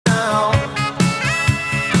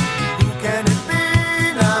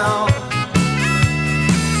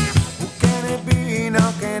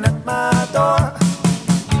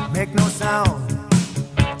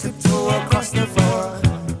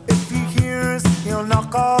will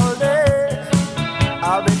knock all day.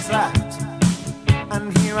 I'll be trapped,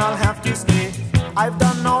 and here I'll have to stay. I've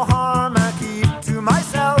done no harm, I keep to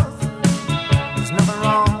myself. There's nothing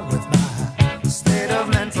wrong with my state of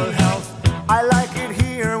mental health. I like it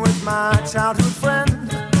here with my childhood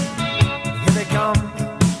friend. Here they come,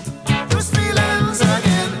 those feelings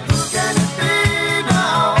again. Who can it be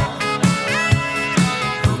now?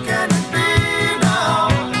 Who can it be now?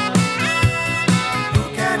 Who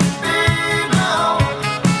can it be now?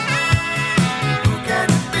 Who can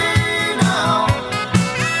it be now?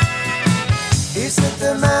 Is it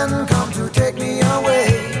the men come to take me away?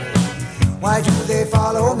 Why do they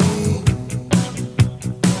follow me?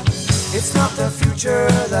 It's not the future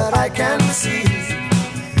that I can see.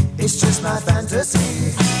 It's just my fantasy.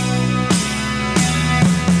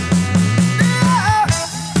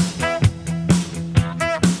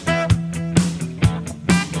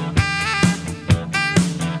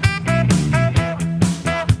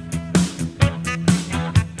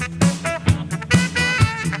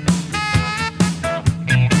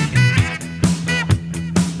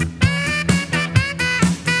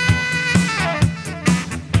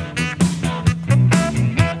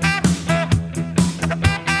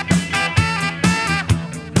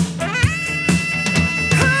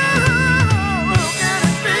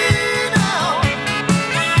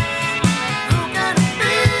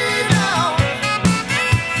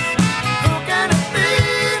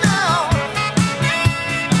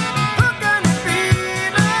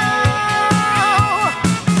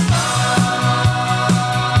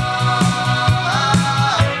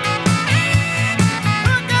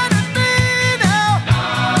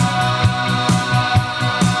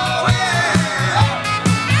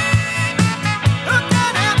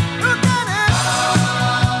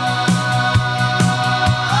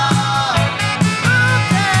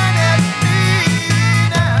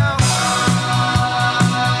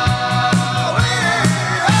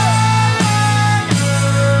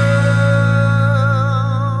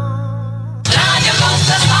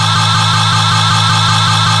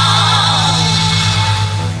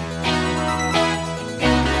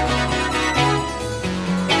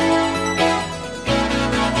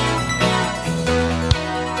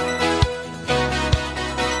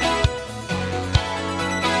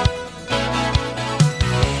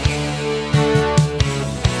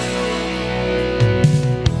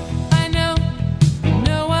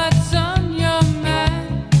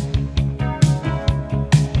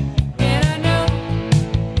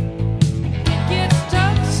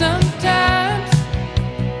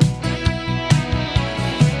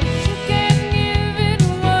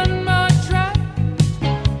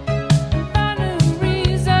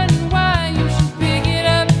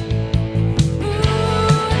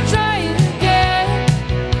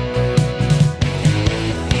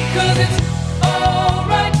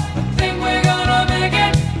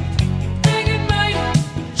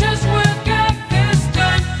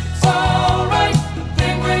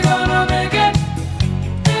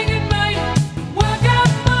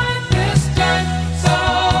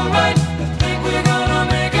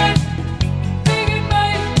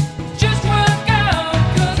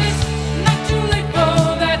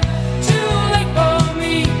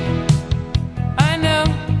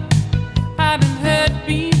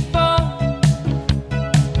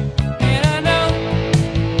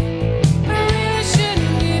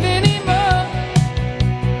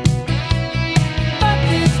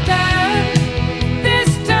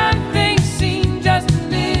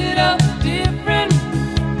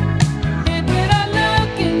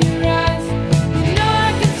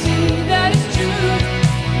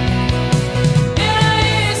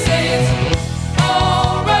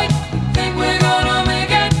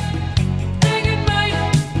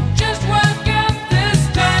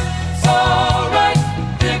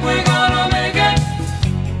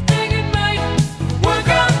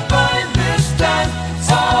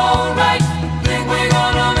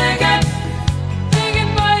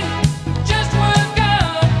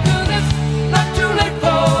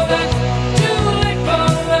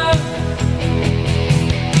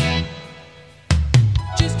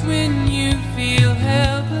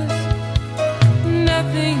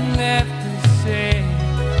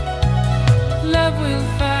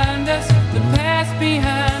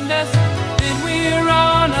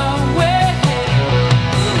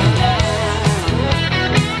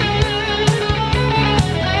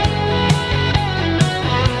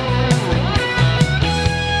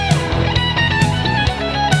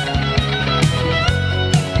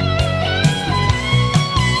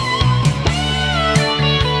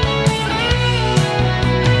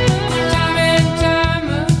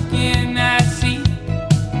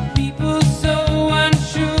 So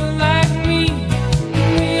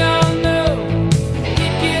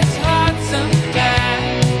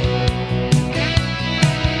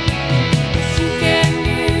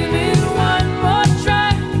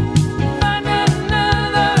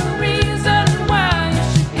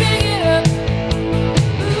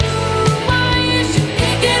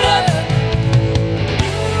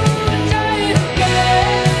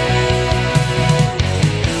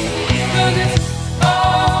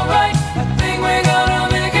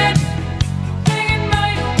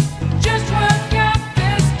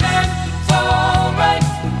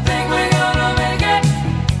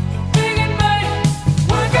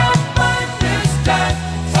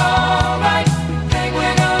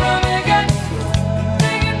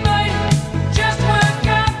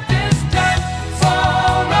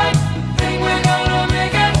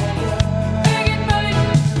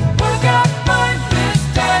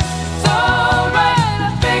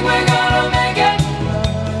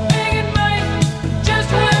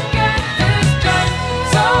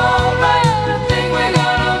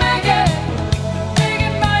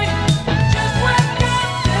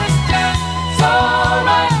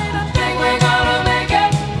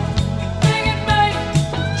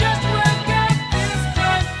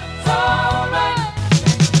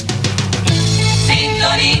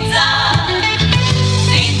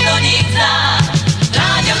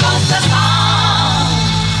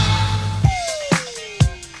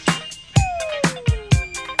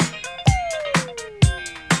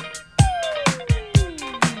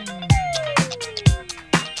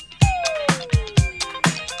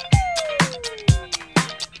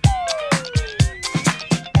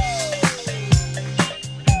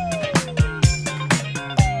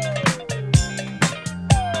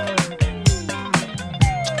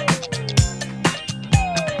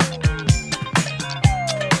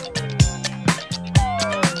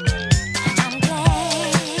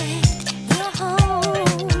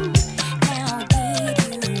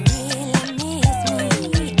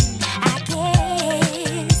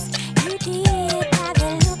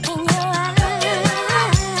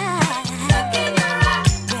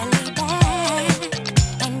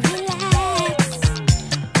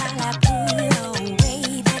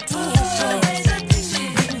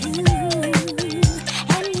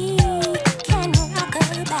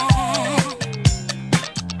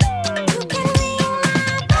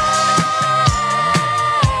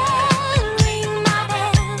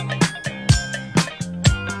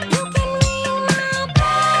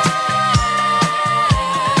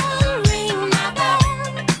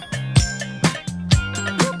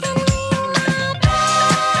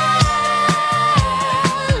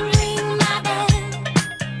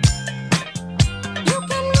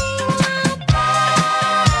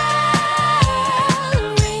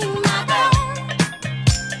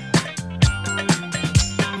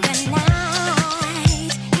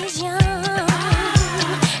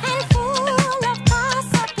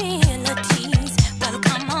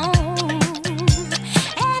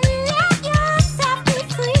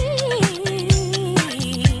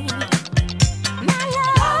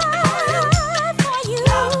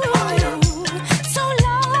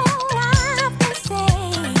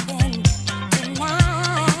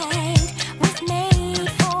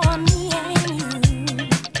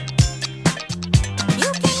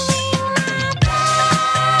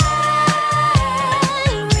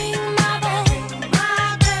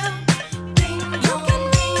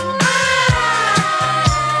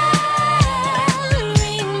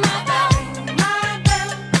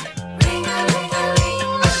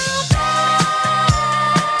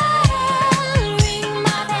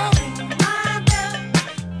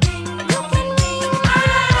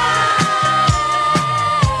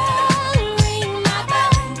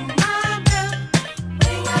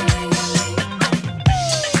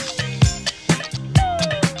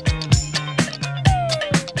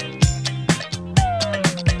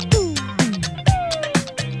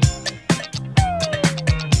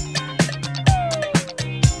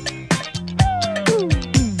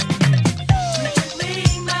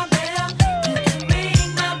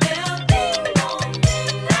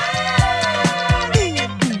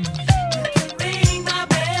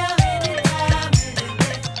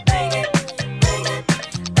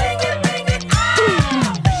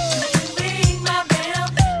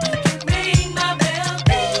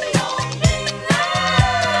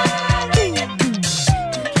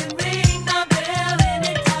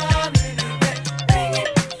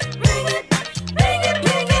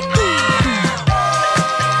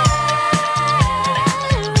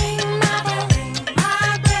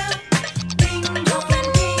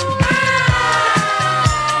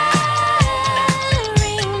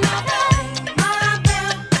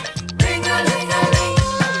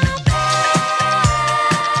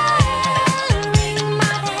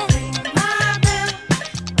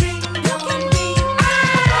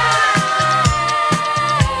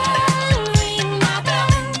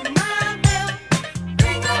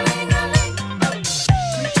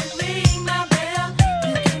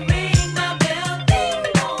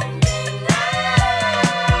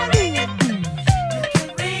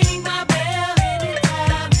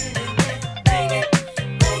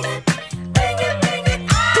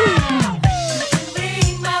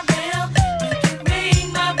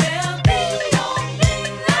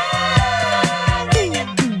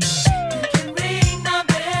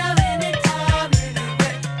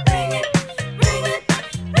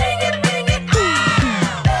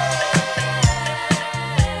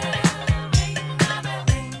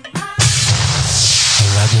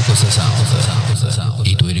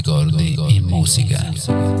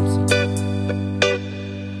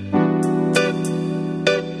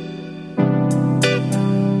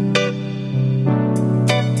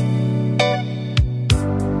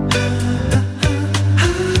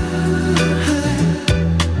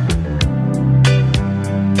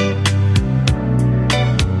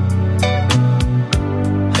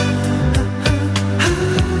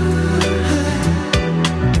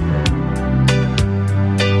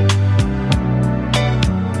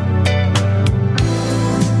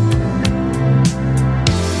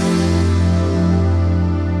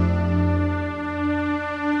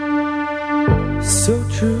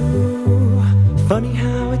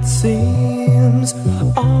it seems,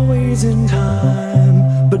 always in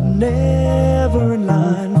time, but never in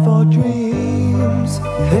line for dreams.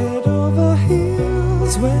 Head over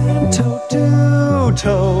heels, went toe to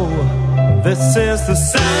toe. This is the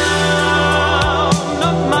sound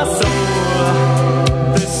of my soul.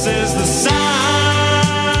 This is the sound.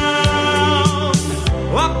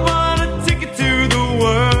 I want a ticket to the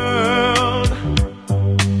world,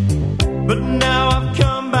 but now I've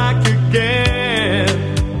come back again.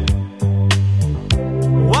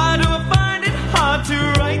 Why do I find it hard to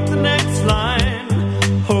write the next line?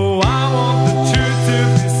 Oh, I want the truth to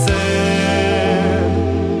be said.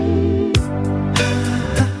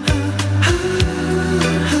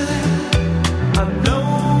 I know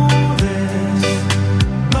this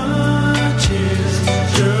much is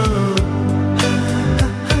true.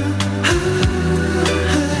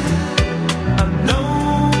 I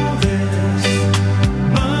know this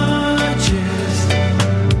much is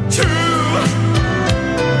true.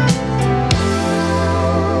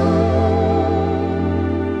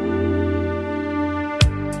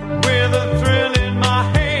 With a thrill in my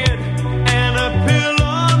head and a pill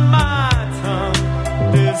on my tongue,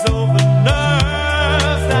 there's over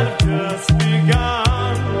nerves that have just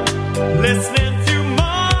begun. Listening to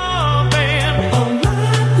Marvin all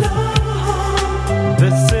night long.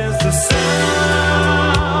 This is the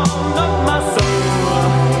sound of my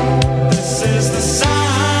soul. This is the sound,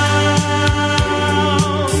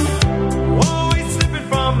 always slipping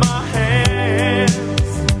from my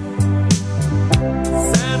hands.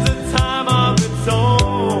 Sands a time of its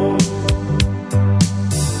own.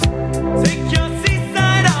 Take your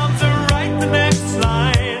seaside arms and write the next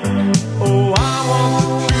line. Oh, I want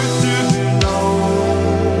the truth to be known.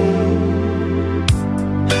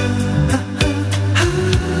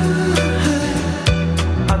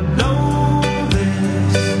 I know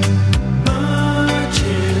this much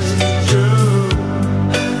is true.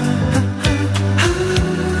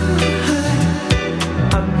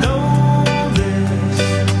 I know this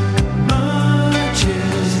much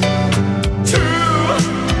is true.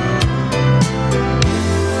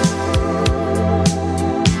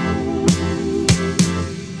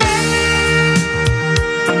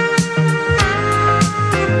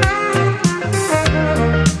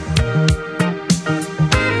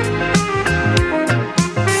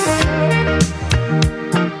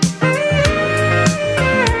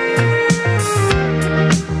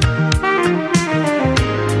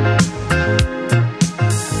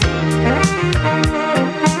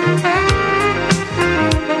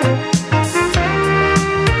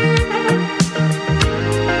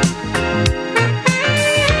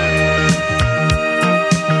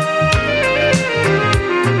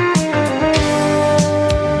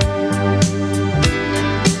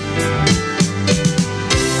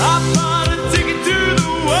 I bought a ticket to the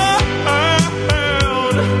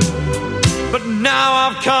world, but now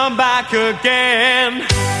I've come back again.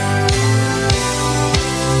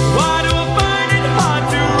 Why do I find it hard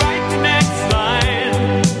to write the next line?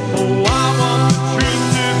 Oh, I want the truth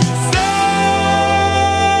to be said.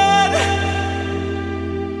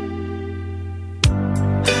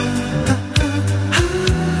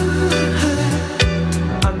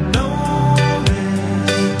 I know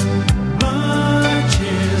this much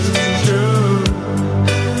is true.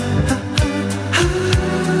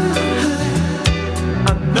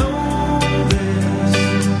 I know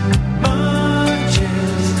this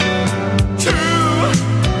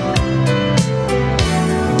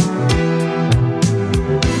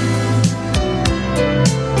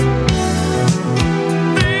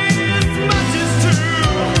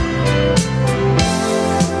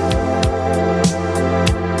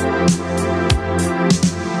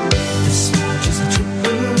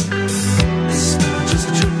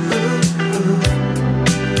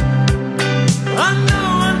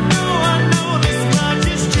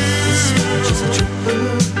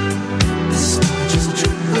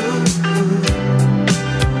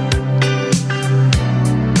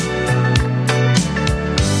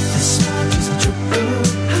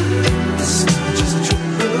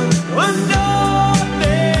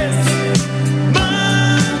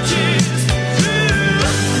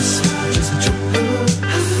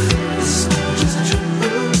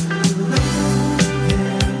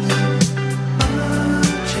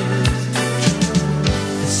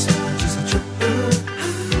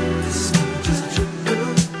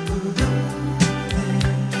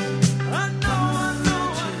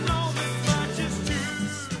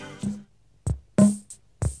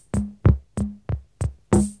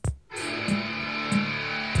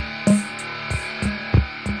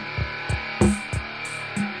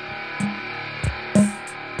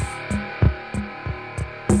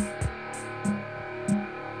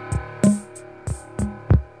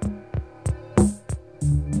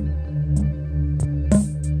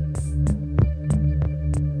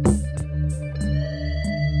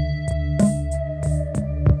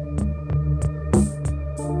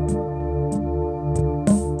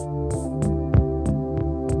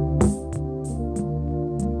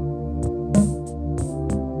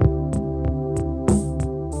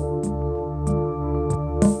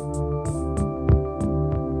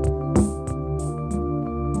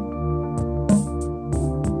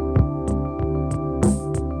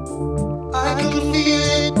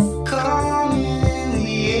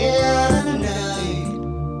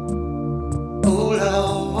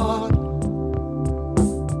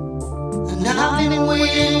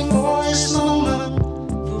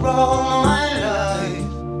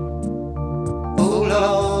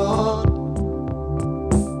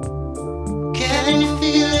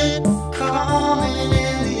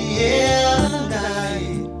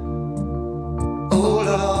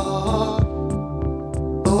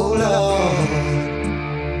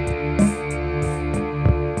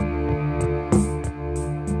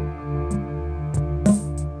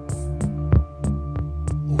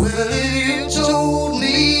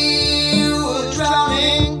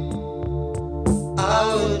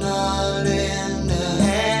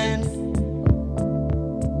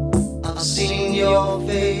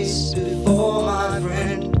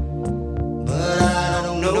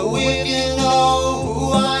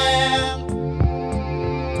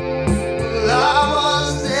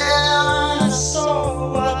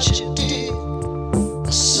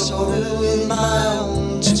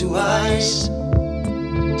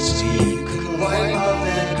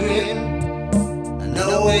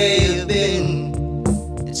where you've been.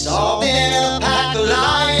 It's all been a pack of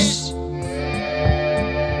lies,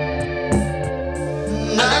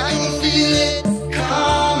 and I can feel it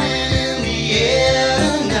coming in the air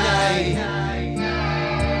tonight.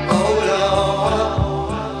 Oh Lord,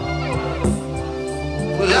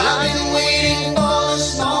 well I've been waiting for this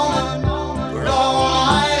moment for all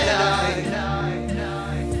my life.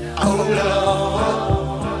 Oh Lord,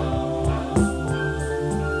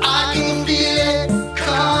 I can feel it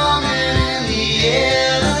coming in the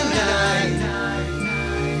air tonight.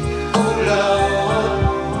 Oh Lord,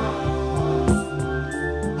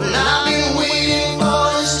 well I've been waiting for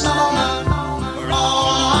this moment for all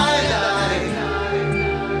my life.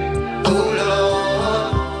 Oh Lord,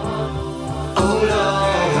 oh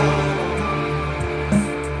Lord.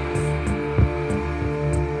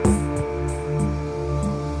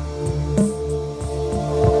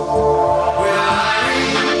 Well,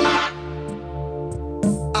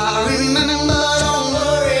 I remember, don't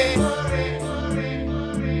worry.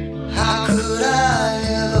 How could I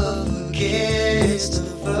ever forget? It's the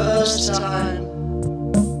first time,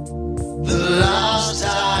 the last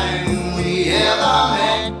time we ever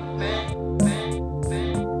met.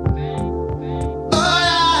 But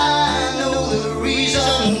I know the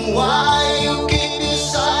reason why you keep your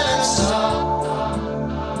silence up.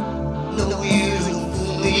 No, you don't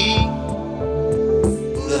fool me.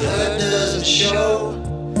 The hurt doesn't show,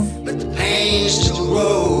 but the pain still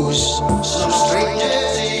grows. Some stranger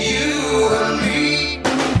to you and me.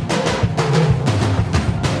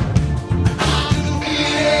 I can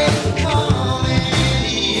feel it coming in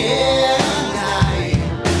the air tonight.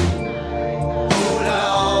 Oh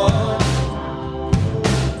Lord,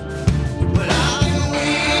 well I've been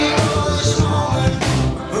waiting for this moment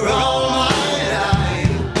for all my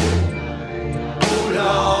life. Oh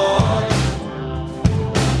Lord,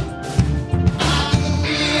 I can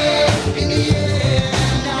feel it in the air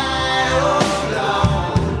tonight. Oh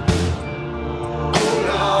Lord, oh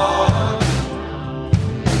Lord,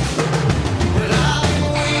 well I've been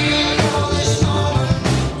waiting for this moment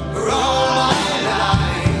for all my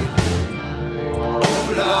life. Oh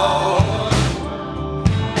Lord,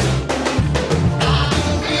 I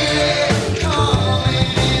can feel it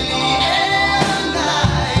coming in the air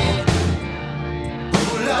tonight.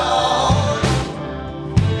 Oh Lord,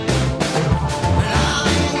 well I've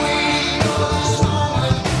been waiting for this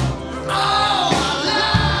moment for all my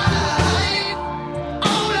life.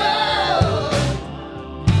 Oh Lord,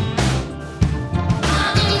 I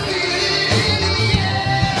can feel it in the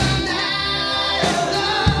air tonight.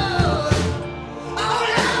 Oh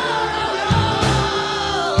Lord, oh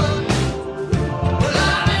Lord, well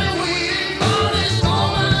I've been waiting for this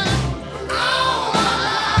moment for all my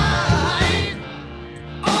life.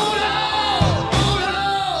 Oh Lord, oh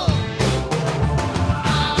Lord,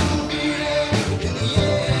 I can feel it in the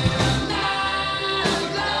air tonight.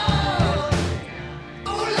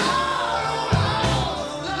 Oh Lord, oh Lord,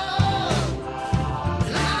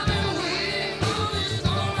 well I've been waiting for this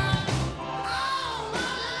moment all my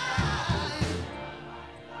life.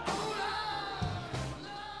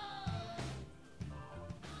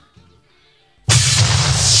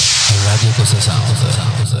 Radio Costa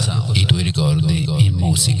Sound, i tuoi ricordi in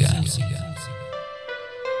musica.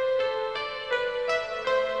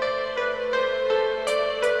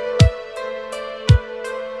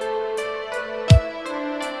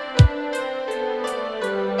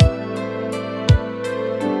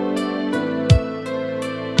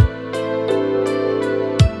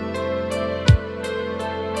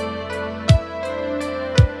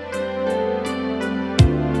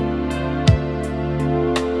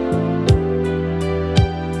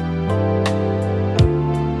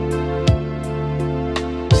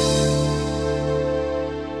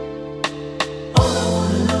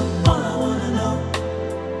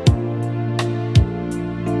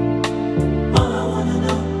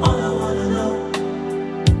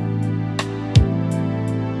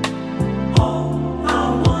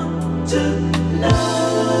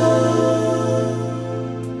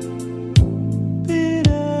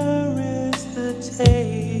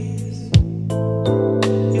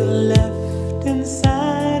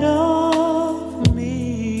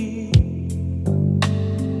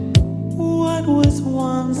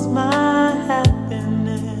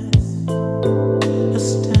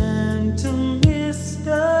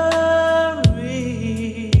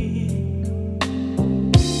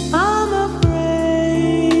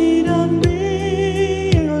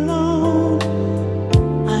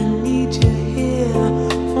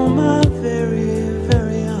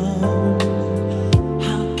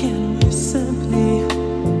 Simply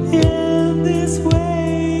in this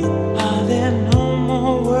way, are there no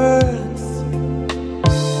more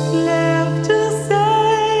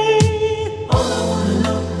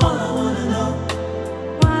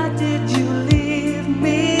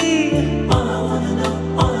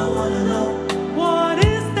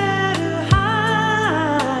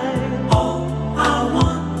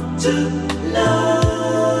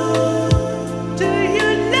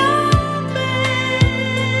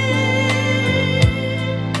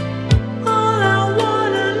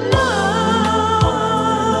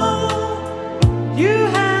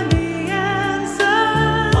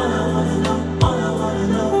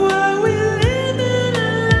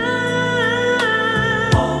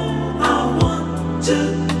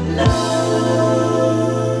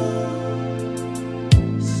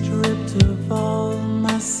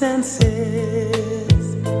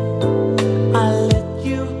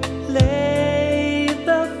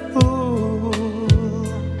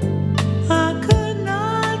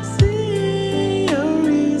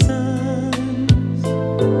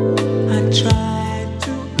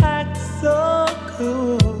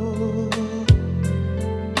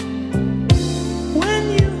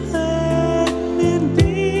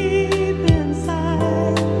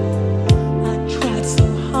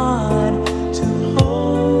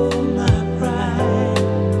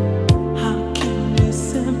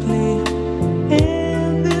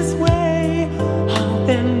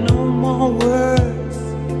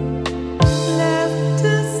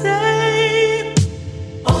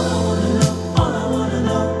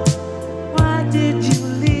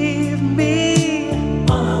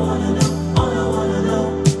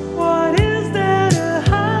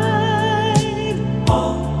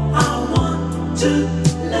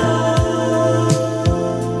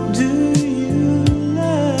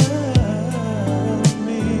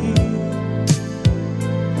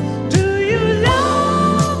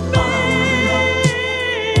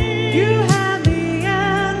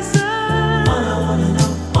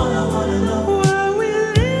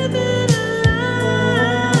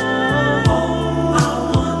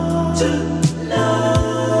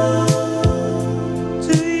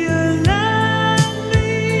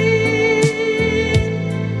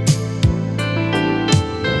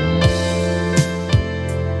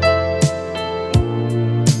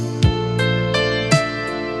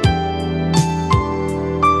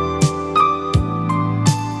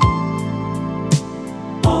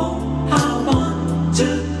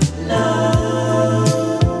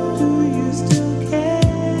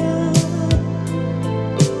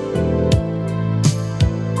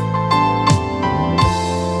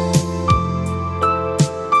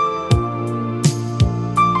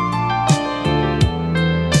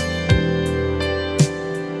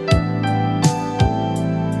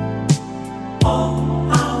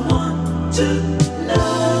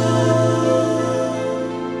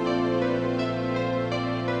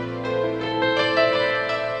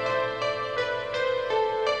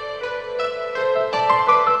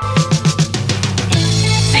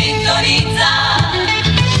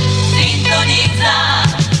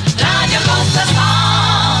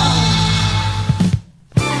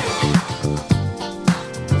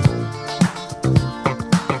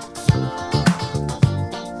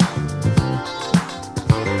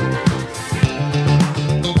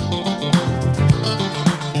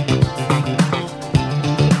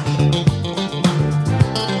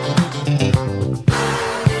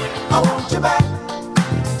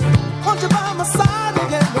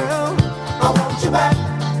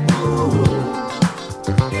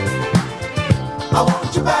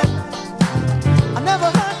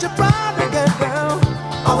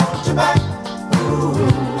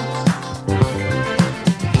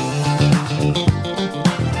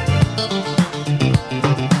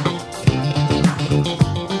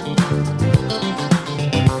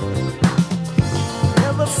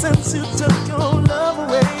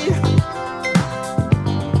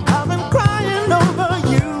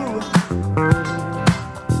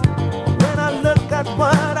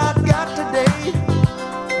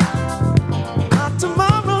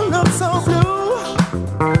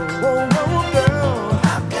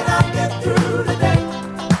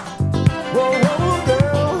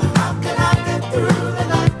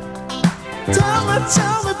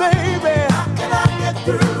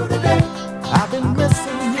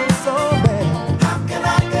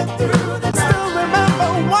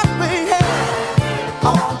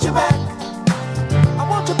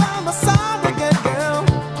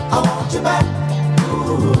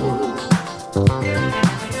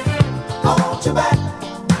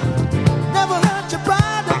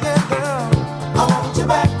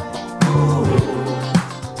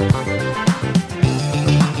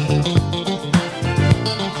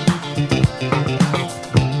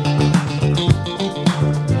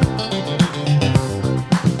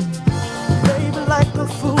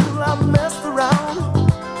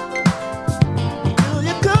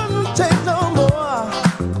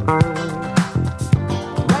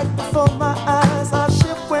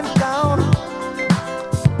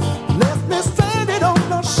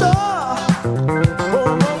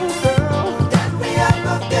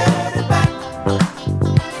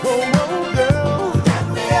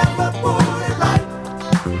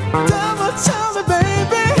Tell me,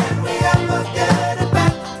 baby, can we ever get it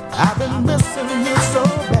back? I've been missing you so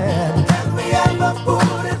bad. Can we ever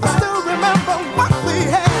put it back? I still remember what we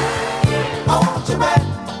had. I want you back.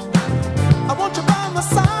 I want you by my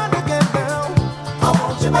side again, girl. I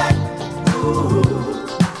want you back. Ooh.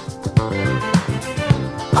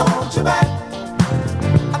 I want you back.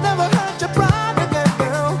 I never heard you cry again,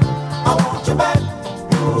 girl. I want you back.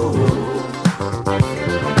 Ooh.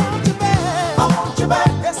 I want you back. I want you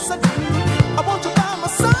back. Yes, I do. I want you by my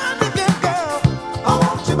side again, girl. I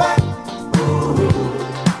want you back. Ooh.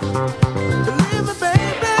 Believe me,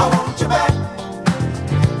 baby. I want you back.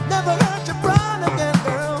 Never heard you cry again,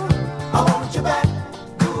 girl. I want you back.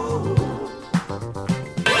 Ooh.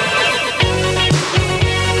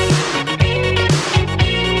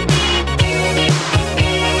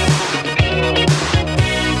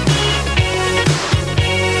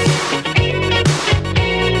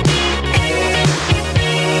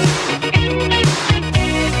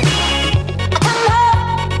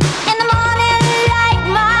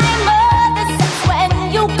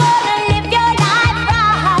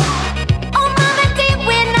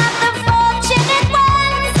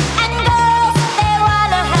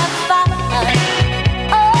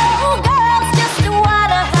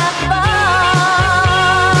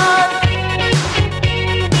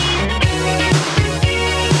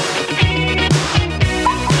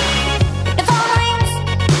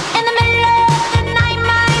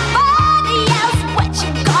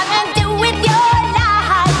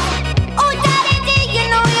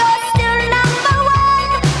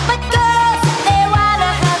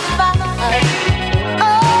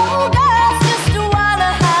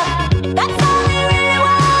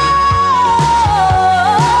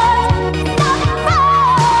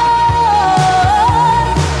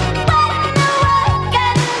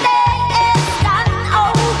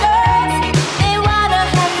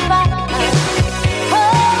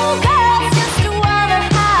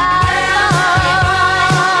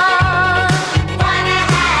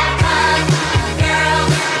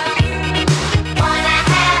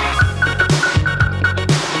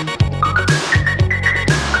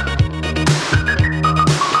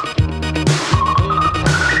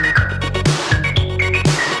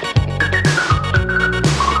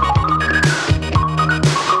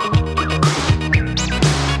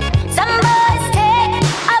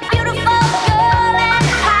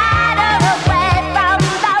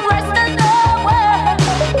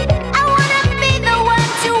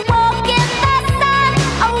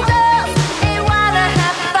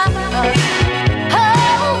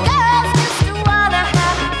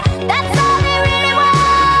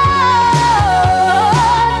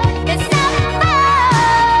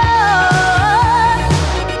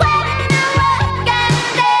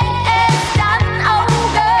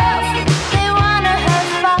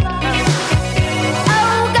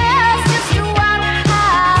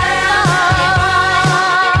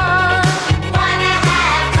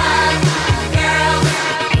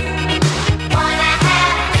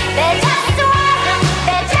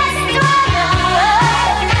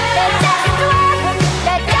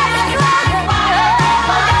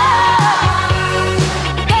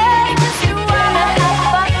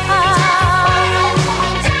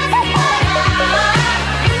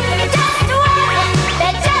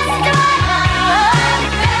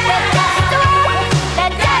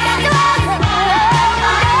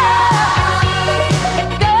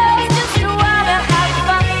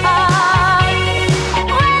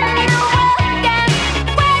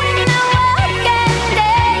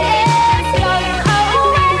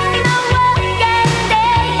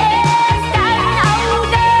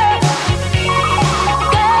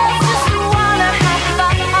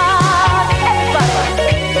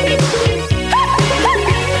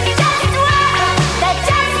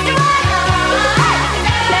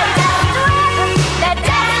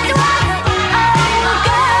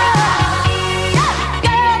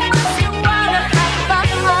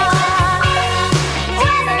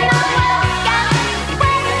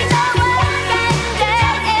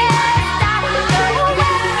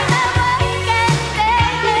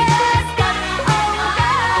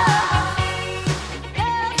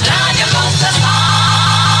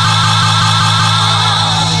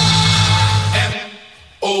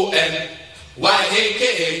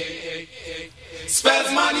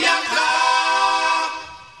 Spells maniaca.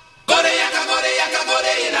 Go de yaka, go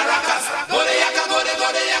de in a rackers. Go de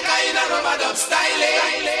yaka in a rubber dub style.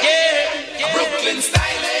 Yeah, a Brooklyn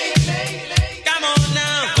style. Come on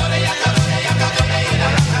now. Go de yaka in a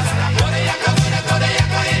rackers. Go de yaka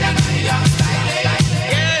in a New York style.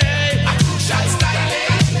 Yeah, a crucial style.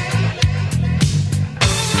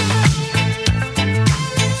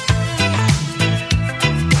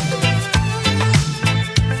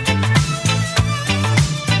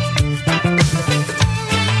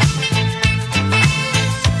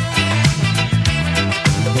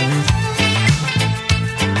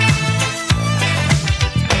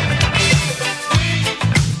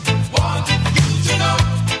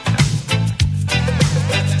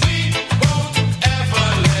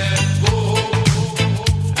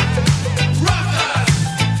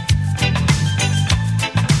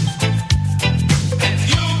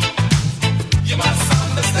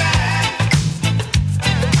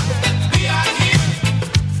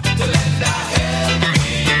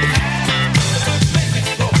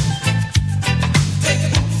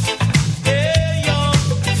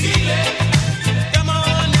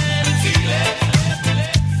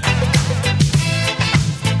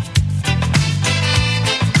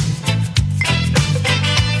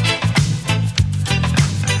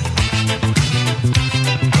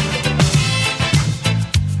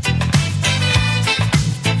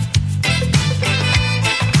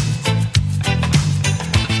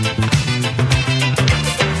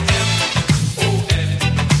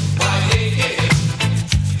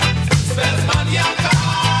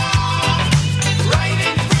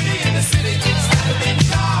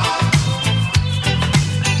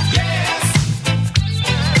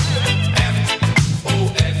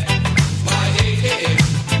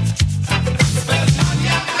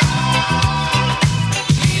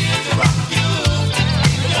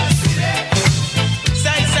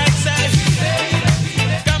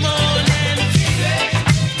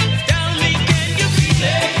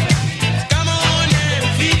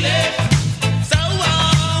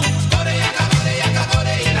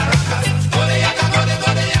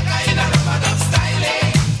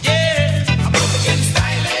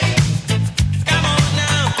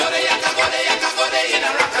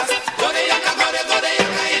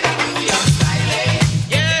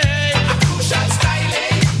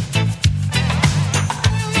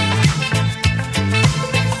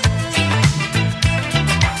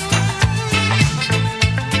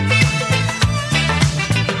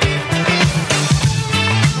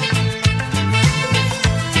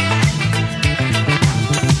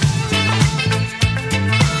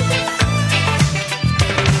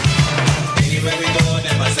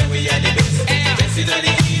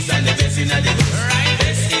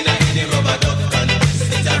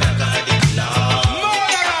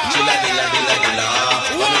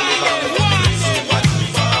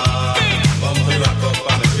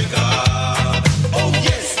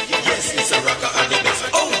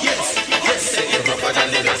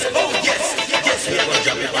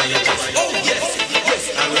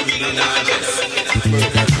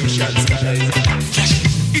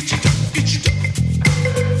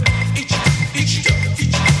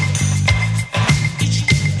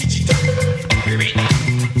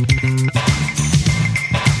 baby.